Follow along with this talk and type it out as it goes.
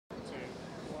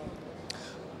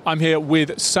I'm here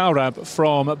with Saurabh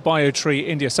from Biotree,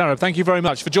 India. Saurabh, thank you very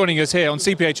much for joining us here on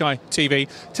CPhI TV.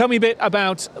 Tell me a bit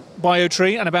about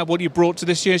Biotree and about what you brought to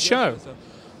this year's show.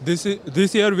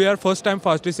 This year we are first time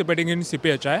participating in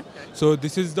CPhI, so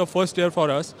this is the first year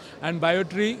for us. And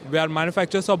Biotree, we are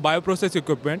manufacturers of bioprocess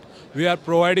equipment. We are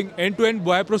providing end-to-end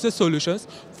bioprocess solutions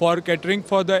for catering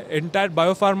for the entire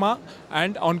biopharma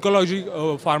and oncology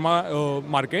pharma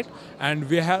market. And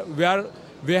we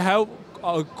have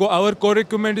our core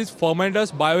equipment is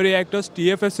fermenters, bioreactors,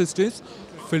 TFS systems,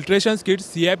 filtration kits,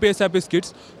 CIP, SIP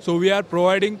kits. So we are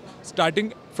providing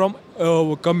starting from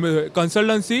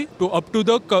consultancy to up to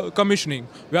the commissioning.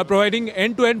 We are providing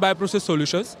end-to-end bioprocess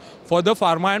solutions for the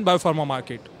pharma and biopharma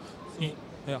market.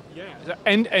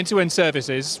 End-to-end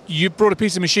services. You brought a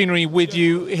piece of machinery with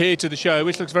you here to the show,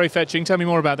 which looks very fetching. Tell me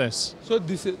more about this. So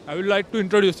I would like to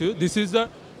introduce you. This is the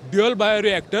dual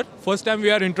bioreactor. First time we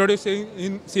are introducing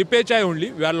in CPhI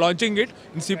only. We are launching it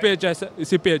in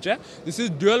CPhI. This is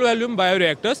dual volume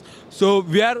bioreactors. So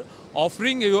we are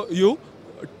offering you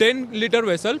 10-liter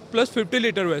vessel plus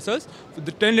 50-liter vessels.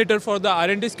 The 10-liter for the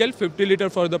R&D scale, 50-liter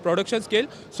for the production scale.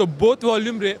 So both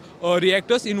volume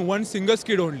reactors in one single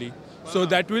skid only. Wow. So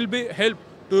that will be help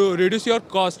to reduce your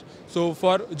cost. So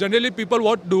for generally people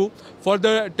what do for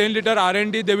the 10-liter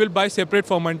R&D they will buy separate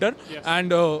fermenter. Yes.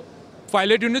 And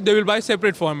 5-liter unit they will buy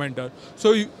separate fermenter.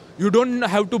 So you don't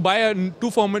have to buy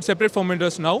separate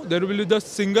fermenters now. There will be the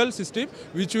single system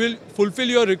which will fulfill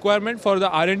your requirement for the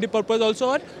R&D purpose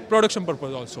also or production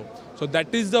purpose also. So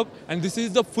that is and this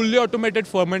is the fully automated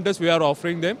fermenters we are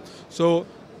offering them. So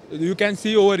you can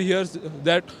see over here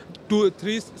that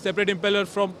 3 separate impellers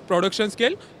from production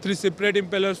scale, 3 separate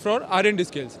impellers for R&D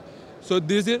scales. So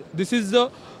this is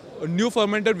the new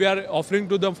fermenter we are offering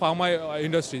to the pharma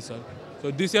industry, sir. So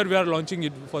this year we are launching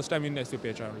it first time in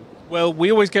CPhI. Well,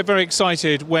 we always get very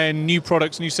excited when new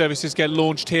products, new services get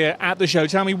launched here at the show.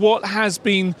 Tell me, what has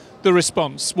been the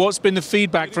response? What's been the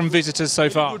feedback from visitors so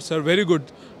far? Very good, sir. Very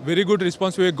good. Very good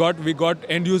response we got. We got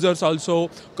end users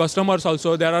also, customers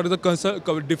also. There are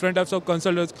the different types of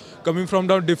consultants coming from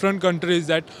different countries.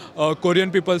 That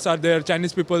Korean peoples are there,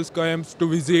 Chinese peoples come to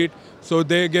visit. So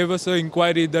they gave us an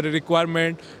inquiry, the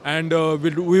requirement, and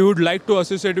we would like to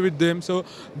associate with them. So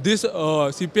this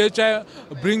CPhI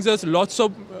brings us lots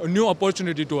of new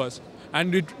opportunity to us,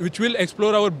 and which will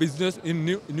explore our business in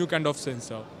new kind of sense.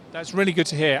 Sir. That's really good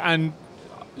to hear. And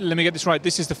let me get this right.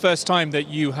 This is the first time that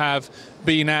you have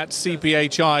been at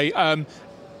CPhI.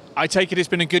 I take it it's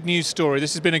been a good news story.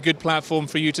 This has been a good platform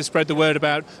for you to spread the word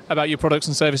about your products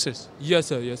and services. Yes,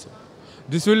 sir. Yes, sir.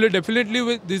 This will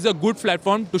definitely this is a good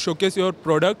platform to showcase your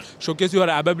product, showcase your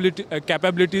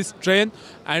capabilities, strength,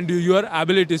 and your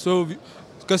ability. So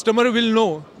customer will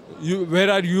know where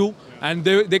are you, and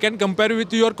they can compare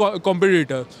with your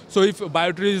competitor. So if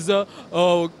Biotree is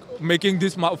making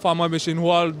this pharma machine, who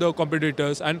are the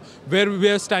competitors and where we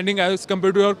are standing as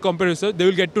compared to our competitors, they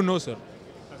will get to know, sir.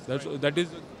 That is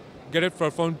a great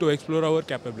platform to explore our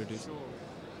capabilities.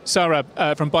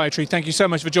 Saurabh from Biotree, thank you so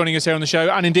much for joining us here on the show,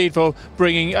 and indeed for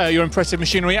bringing your impressive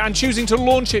machinery and choosing to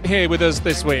launch it here with us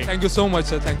this week. Thank you so much,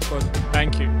 sir. Thanks for.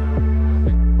 Thank you.